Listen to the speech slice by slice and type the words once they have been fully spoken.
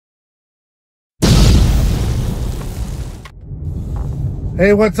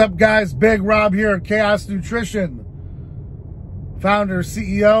Hey, what's up, guys? Big Rob here at Chaos Nutrition, founder,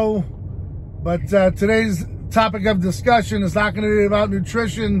 CEO. But today's topic of discussion is not going to be about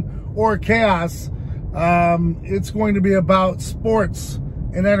nutrition or chaos. It's going to be about sports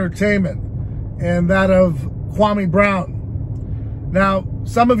and entertainment, and that of Kwame Brown. Now,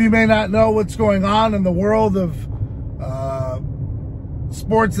 some of you may not know what's going on in the world of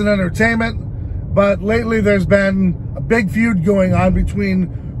sports and entertainment, but lately there's been a big feud going on between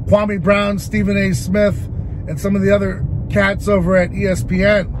Kwame Brown, Stephen A. Smith, and some of the other cats over at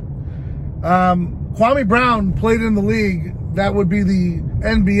ESPN. Kwame Brown played in the league, that would be the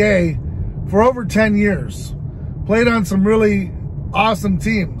NBA, for over 10 years. Played on some really awesome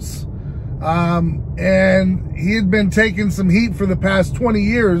teams. And he had been taking some heat for the past 20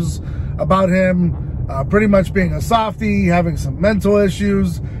 years about him pretty much being a softie, having some mental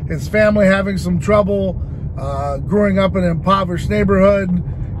issues, his family having some trouble, growing up in an impoverished neighborhood,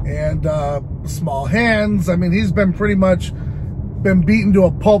 and small hands. I mean, he's been pretty much been beaten to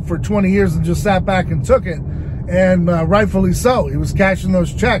a pulp for 20 years and just sat back and took it. And rightfully so. He was cashing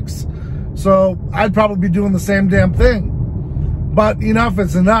those checks. So I'd probably be doing the same damn thing. But enough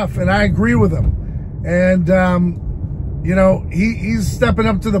is enough, and I agree with him. And, you know, he's stepping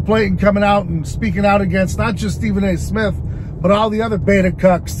up to the plate and coming out and speaking out against not just Stephen A. Smith, but all the other beta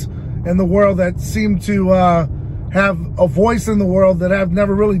cucks in the world that seem to have a voice in the world that have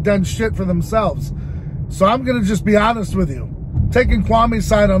never really done shit for themselves. So I'm going to just be honest with you. Taking Kwame's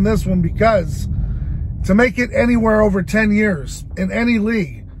side on this one, because to make it anywhere over 10 years in any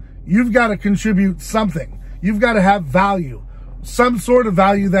league, you've got to contribute something. You've got to have value. Some sort of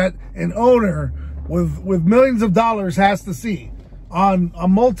value that an owner with millions of dollars has to see on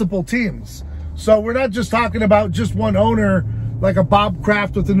multiple teams. So we're not just talking about just one owner like a Bob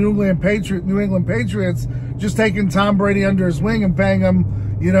Kraft with the New England Patriots, just taking Tom Brady under his wing and paying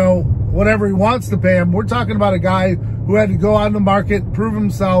him, you know, whatever he wants to pay him. We're talking about a guy who had to go on the market, prove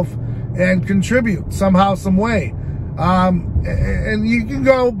himself, and contribute somehow, some way. And you can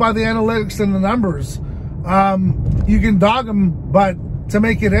go by the analytics and the numbers. You can dog him, but to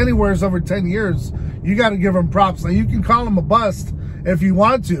make it anywhere over 10 years, you got to give him props. Now, you can call him a bust if you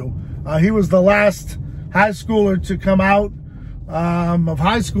want to. He was the last high schooler to come out of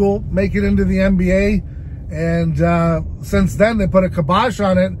high school, make it into the NBA. And since then, they put a kibosh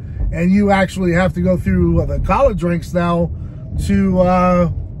on it, and you actually have to go through the college ranks now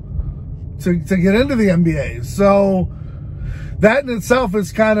to get into the NBA. So that in itself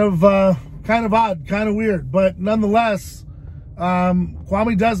is kind of odd, kind of weird, but nonetheless,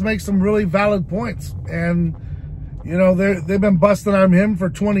 Kwame does make some really valid points, and you know, they've been busting on him for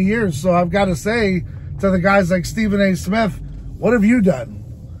 20 years. So I've got to say to the guys like Stephen A. Smith, what have you done?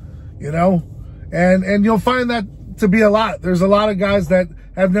 You know, and you'll find that to be a lot. There's a lot of guys that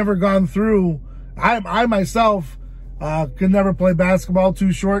have never gone through. I myself could never play basketball,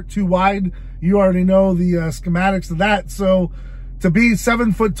 too short, too wide. You already know the schematics of that. So to be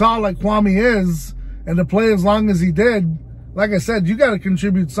 7 foot tall like Kwame is, and to play as long as he did, like I said, you got to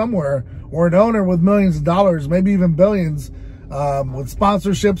contribute somewhere. Or an owner with millions of dollars, maybe even billions, with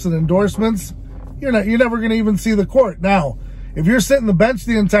sponsorships and endorsements, you're never going to even see the court. Now, if you're sitting the bench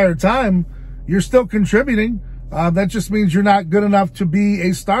the entire time, you're still contributing. That just means you're not good enough to be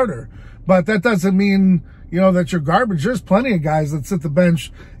a starter. But that doesn't mean, you know, that you're garbage. There's plenty of guys that sit the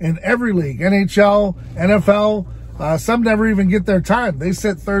bench in every league, NHL, NFL. Some never even get their time. They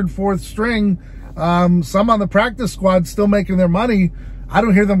sit third, fourth string. Some on the practice squad still making their money. I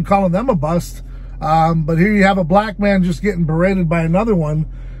don't hear them calling them a bust. But here you have a black man just getting berated by another one,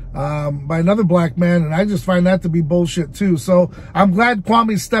 by another black man, and I just find that to be bullshit too. So I'm glad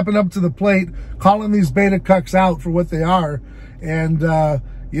Kwame's stepping up to the plate, calling these beta cucks out for what they are, and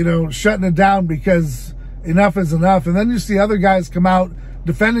you know, shutting it down, because enough is enough. And then you see other guys come out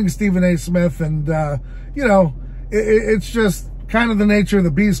defending Stephen A. Smith, and you know, it's just kind of the nature of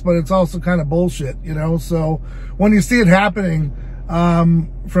the beast, but it's also kind of bullshit, you know. So when you see it happening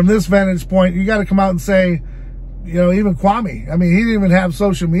from this vantage point, you got to come out and say, you know, even Kwame, I mean, he didn't even have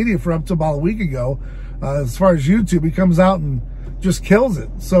social media for up to about a week ago. As far as YouTube, he comes out and just kills it.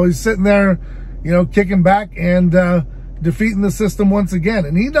 So he's sitting there, you know, kicking back and defeating the system once again.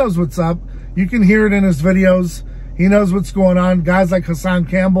 And he knows what's up. You can hear it in his videos. He knows what's going on. Guys like Hassan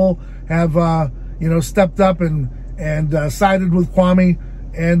Campbell have, you know, stepped up and sided with Kwame.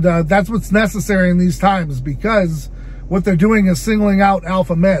 And that's what's necessary in these times, because what they're doing is singling out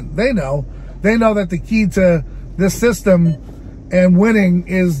alpha men. They know that the key to this system and winning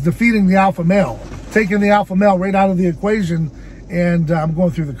is defeating the alpha male, taking the alpha male right out of the equation. And I'm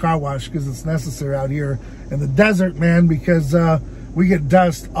going through the car wash because it's necessary out here in the desert, man, because we get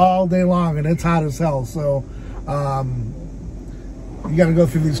dust all day long, and it's hot as hell. So you got to go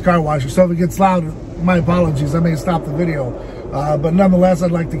through these car washes. So if it gets loud, my apologies. I may stop the video, but nonetheless,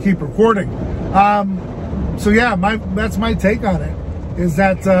 I'd like to keep recording. So yeah, that's my take on it. Is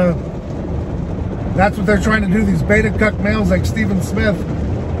that that's what they're trying to do? These beta cuck males like Stephen Smith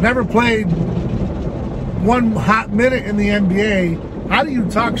never played one hot minute in the NBA. How do you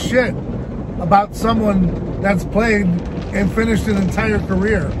talk shit about someone that's played and finished an entire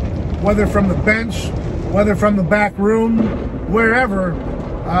career, whether from the bench, whether from the back room, wherever?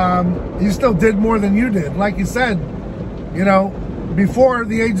 He still did more than you did. Like you said, you know, before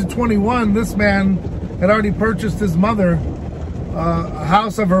the age of 21, this man had already purchased his mother a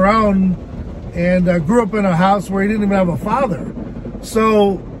house of her own, and grew up in a house where he didn't even have a father.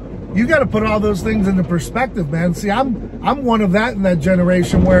 So you got to put all those things into perspective, man. See, I'm one of that in that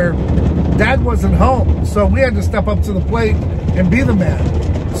generation where dad wasn't home, so we had to step up to the plate and be the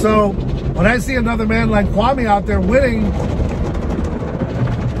man. So when I see another man like Kwame out there winning,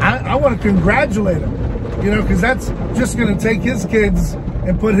 I want to congratulate him, you know, because that's just going to take his kids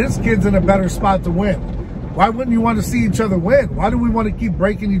and put his kids in a better spot to win. Why wouldn't you want to see each other win? Why do we want to keep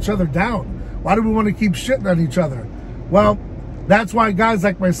breaking each other down? Why do we want to keep shitting on each other? Well, that's why guys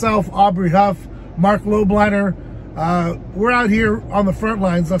like myself, Aubrey Huff, Mark Lobliner, we're out here on the front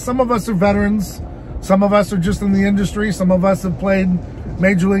lines. Now, some of us are veterans. Some of us are just in the industry. Some of us have played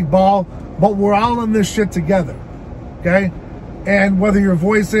Major League Ball. But we're all in this shit together, okay? And whether your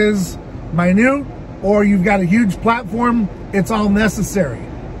voice is minute or you've got a huge platform, it's all necessary,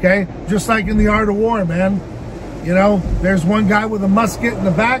 okay? Just like in the art of war, man. You know, there's one guy with a musket in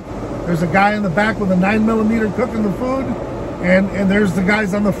the back. There's a guy in the back with a 9mm cooking the food. And there's the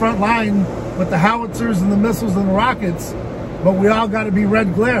guys on the front line with the howitzers and the missiles and the rockets. But we all got to be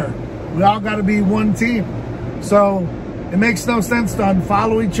red glare. We all got to be one team. So it makes no sense to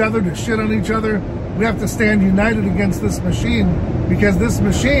unfollow each other, to shit on each other. We have to stand united against this machine, because this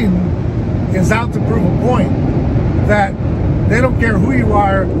machine is out to prove a point that they don't care who you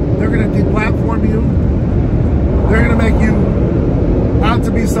are. They're going to deplatform you. They're going to make you out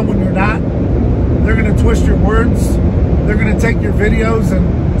to be someone you're not. They're going to twist your words. They're going to take your videos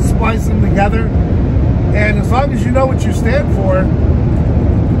and splice them together. And as long as you know what you stand for,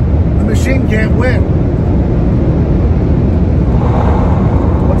 the machine can't win.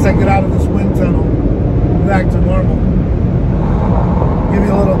 Once I get out of this wind tunnel, back to normal. Give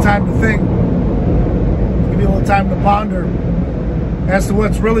you a little time to think. Give you a little time to ponder as to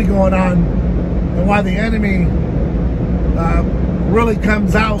what's really going on and why the enemy really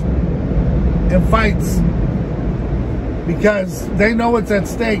comes out and fights, because they know what's at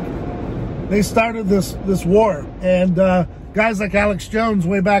stake. They started this war, and guys like Alex Jones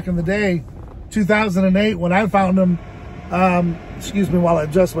way back in the day, 2008, when I found him, excuse me while I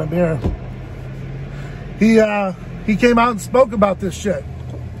adjust my mirror, he came out and spoke about this shit,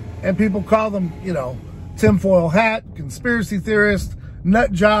 and people call them, you know, tinfoil hat, conspiracy theorist,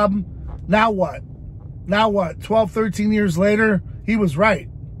 nut job. Now what? Now what? 12, 13 years later, he was right.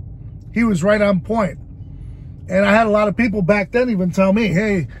 He was right on point. And I had a lot of people back then even tell me,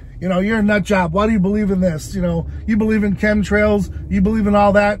 hey, you know, you're a nut job. Why do you believe in this? You know, you believe in chemtrails. You believe in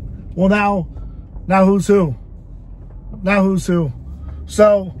all that. Well, now who's who? Now who's who?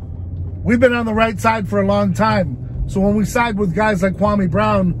 So we've been on the right side for a long time. So when we side with guys like Kwame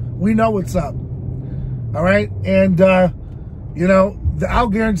Brown, we know what's up. All right. And, you know, I'll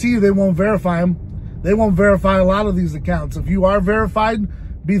guarantee you they won't verify them. They won't verify a lot of these accounts. If you are verified,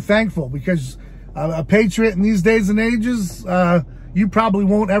 be thankful, because a patriot in these days and ages, you probably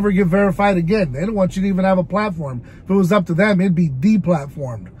won't ever get verified again. They don't want you to even have a platform. If it was up to them, it'd be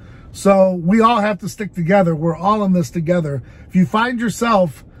deplatformed. So we all have to stick together. We're all in this together. If you find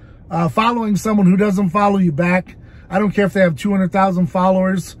yourself following someone who doesn't follow you back, I don't care if they have 200,000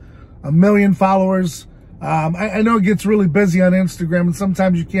 followers, 1 million followers. I know it gets really busy on Instagram, and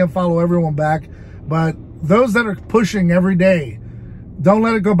sometimes you can't follow everyone back. But those that are pushing every day, don't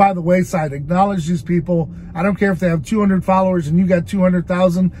let it go by the wayside. Acknowledge these people. I don't care if they have 200 followers and you got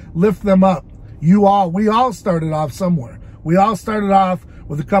 200,000. Lift them up. We all started off somewhere. We all started off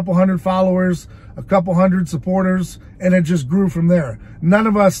with a couple hundred followers, a couple hundred supporters, and it just grew from there. None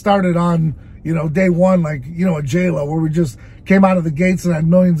of us started on, you know, day one like, you know, a J-Lo, where we just came out of the gates and had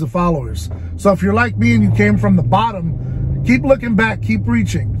millions of followers. So if you're like me and you came from the bottom, keep looking back, keep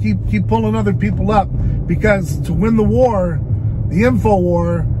reaching, keep pulling other people up, because to win the war, the info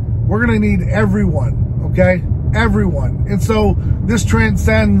war, we're going to need everyone, okay? Everyone. And so this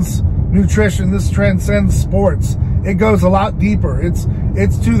transcends nutrition. This transcends sports. It goes a lot deeper. It's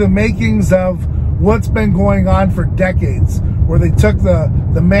to the makings of what's been going on for decades, where they took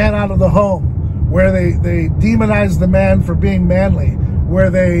the man out of the home, where they demonized the man for being manly, where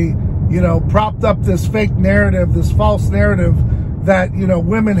they, you know, propped up this fake narrative, this false narrative that, you know,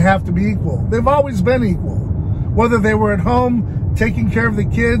 women have to be equal. They've always been equal. Whether they were at home, taking care of the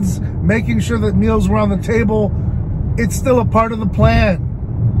kids, making sure that meals were on the table, it's still a part of the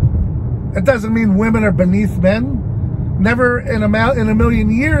plan. It doesn't mean women are beneath men. Never in a million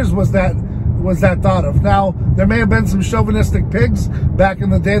years was that thought of. Now, there may have been some chauvinistic pigs back in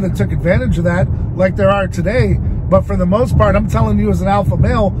the day that took advantage of that, like there are today. But for the most part, I'm telling you as an alpha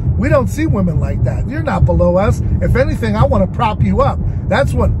male, we don't see women like that. You're not below us. If anything, I want to prop you up.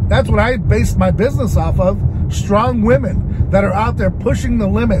 That's what I based my business off of. Strong women that are out there pushing the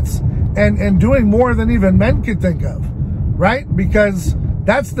limits and doing more than even men could think of, right? Because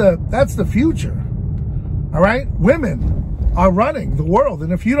that's the future. All right, women are running the world,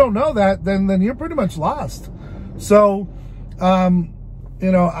 and if you don't know that, then you're pretty much lost. So,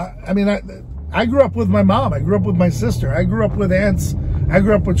 you know, I grew up with my mom. I grew up with my sister. I grew up with aunts. I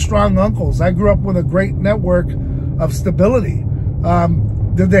grew up with strong uncles. I grew up with a great network of stability.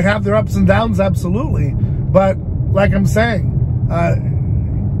 Did they have their ups and downs? Absolutely. But like I'm saying,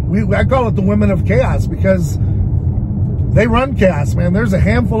 I call it the women of chaos, because they run chaos, man. There's a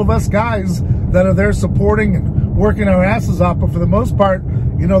handful of us guys that are there supporting and working our asses off. But for the most part,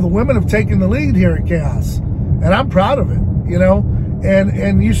 you know, the women have taken the lead here at Chaos. And I'm proud of it, you know.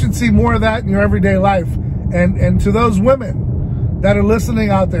 And you should see more of that in your everyday life. And to those women that are listening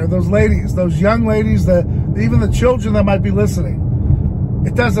out there, those ladies, those young ladies, even the children that might be listening,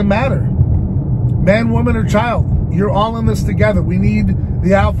 it doesn't matter. Man, woman, or child, you're all in this together. We need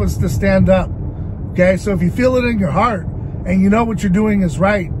the alphas to stand up. Okay, so if you feel it in your heart and you know what you're doing is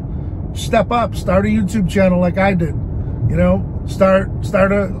right, step up. Start a YouTube channel like I did. You know, start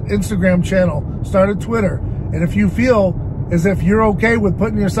an Instagram channel, start a Twitter. And if you feel as if you're okay with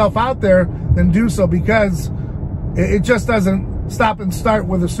putting yourself out there, then do so, because it just doesn't stop and start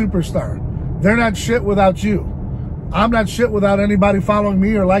with a superstar. They're not shit without you. I'm not shit without anybody following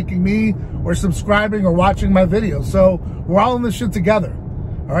me or liking me or subscribing or watching my videos. So we're all in this shit together.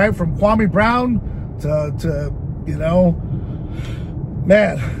 All right, from Kwame Brown to you know,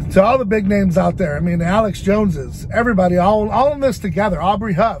 man, to all the big names out there. I mean, Alex Joneses, everybody, all in this together.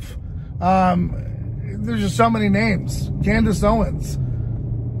 Aubrey Huff. There's just so many names. Candace Owens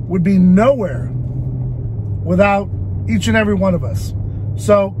would be nowhere without each and every one of us.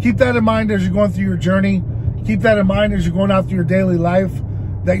 So keep that in mind as you're going through your journey. Keep that in mind as you're going out through your daily life,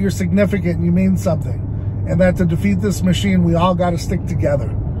 that you're significant and you mean something. And that to defeat this machine, we all got to stick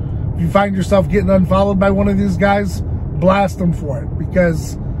together. If you find yourself getting unfollowed by one of these guys, blast them for it,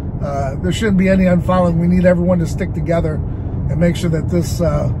 because there shouldn't be any unfollowing. We need everyone to stick together and make sure that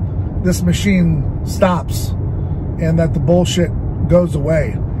this machine stops and that the bullshit goes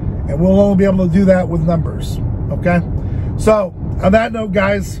away. And we'll only be able to do that with numbers. Okay? So, on that note,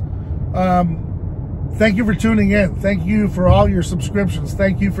 guys, thank you for tuning in. Thank you for all your subscriptions.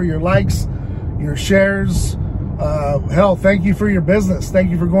 Thank you for your likes, your shares. Hell, thank you for your business. Thank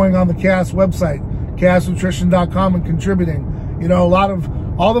you for going on the Chaos website, chaosnutrition.com, and contributing. You know,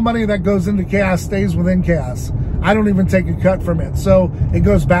 all the money that goes into Chaos stays within Chaos. I don't even take a cut from it. So it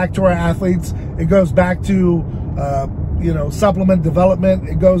goes back to our athletes. It goes back to, you know, supplement development.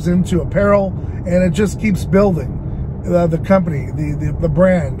 It goes into apparel, and it just keeps building the company, the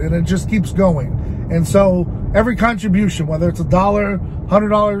brand, and it just keeps going. And so every contribution, whether it's $1,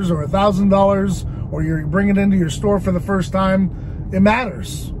 $100, or $1,000, or you're bringing it into your store for the first time, it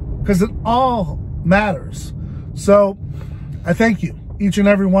matters, because it all matters. So I thank you, each and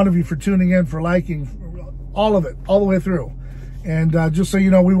every one of you, for tuning in, for liking, all of it, all the way through. And just so you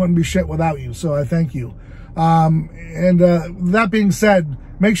know, we wouldn't be shit without you. So I thank you. That being said,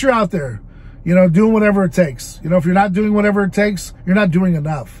 make sure you're out there, you know, doing whatever it takes. You know, if you're not doing whatever it takes, you're not doing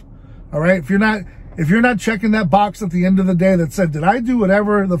enough. All right? If you're not checking that box at the end of the day that said, did I do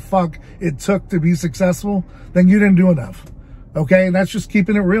whatever the fuck it took to be successful, then you didn't do enough. Okay? And that's just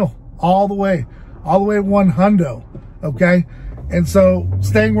keeping it real all the way 100. Okay? And so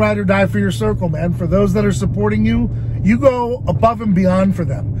staying ride or die for your circle, man. For those that are supporting you, you go above and beyond for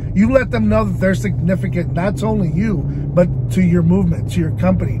them. You let them know that they're significant, not to only you, but to your movement, to your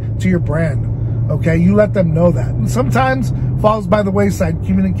company, to your brand. Okay, you let them know that. And sometimes falls by the wayside.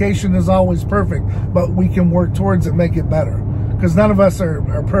 Communication is always perfect, but we can work towards it, make it better. Because none of us are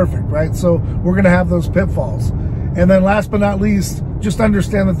perfect, right? So we're going to have those pitfalls. And then last but not least, just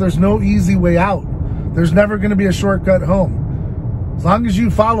understand that there's no easy way out. There's never going to be a shortcut home. As long as you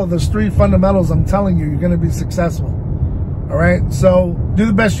follow those 3 fundamentals, I'm telling you, you're going to be successful. All right? So do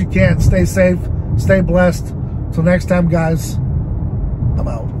the best you can. Stay safe. Stay blessed. Till next time, guys, I'm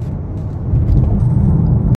out.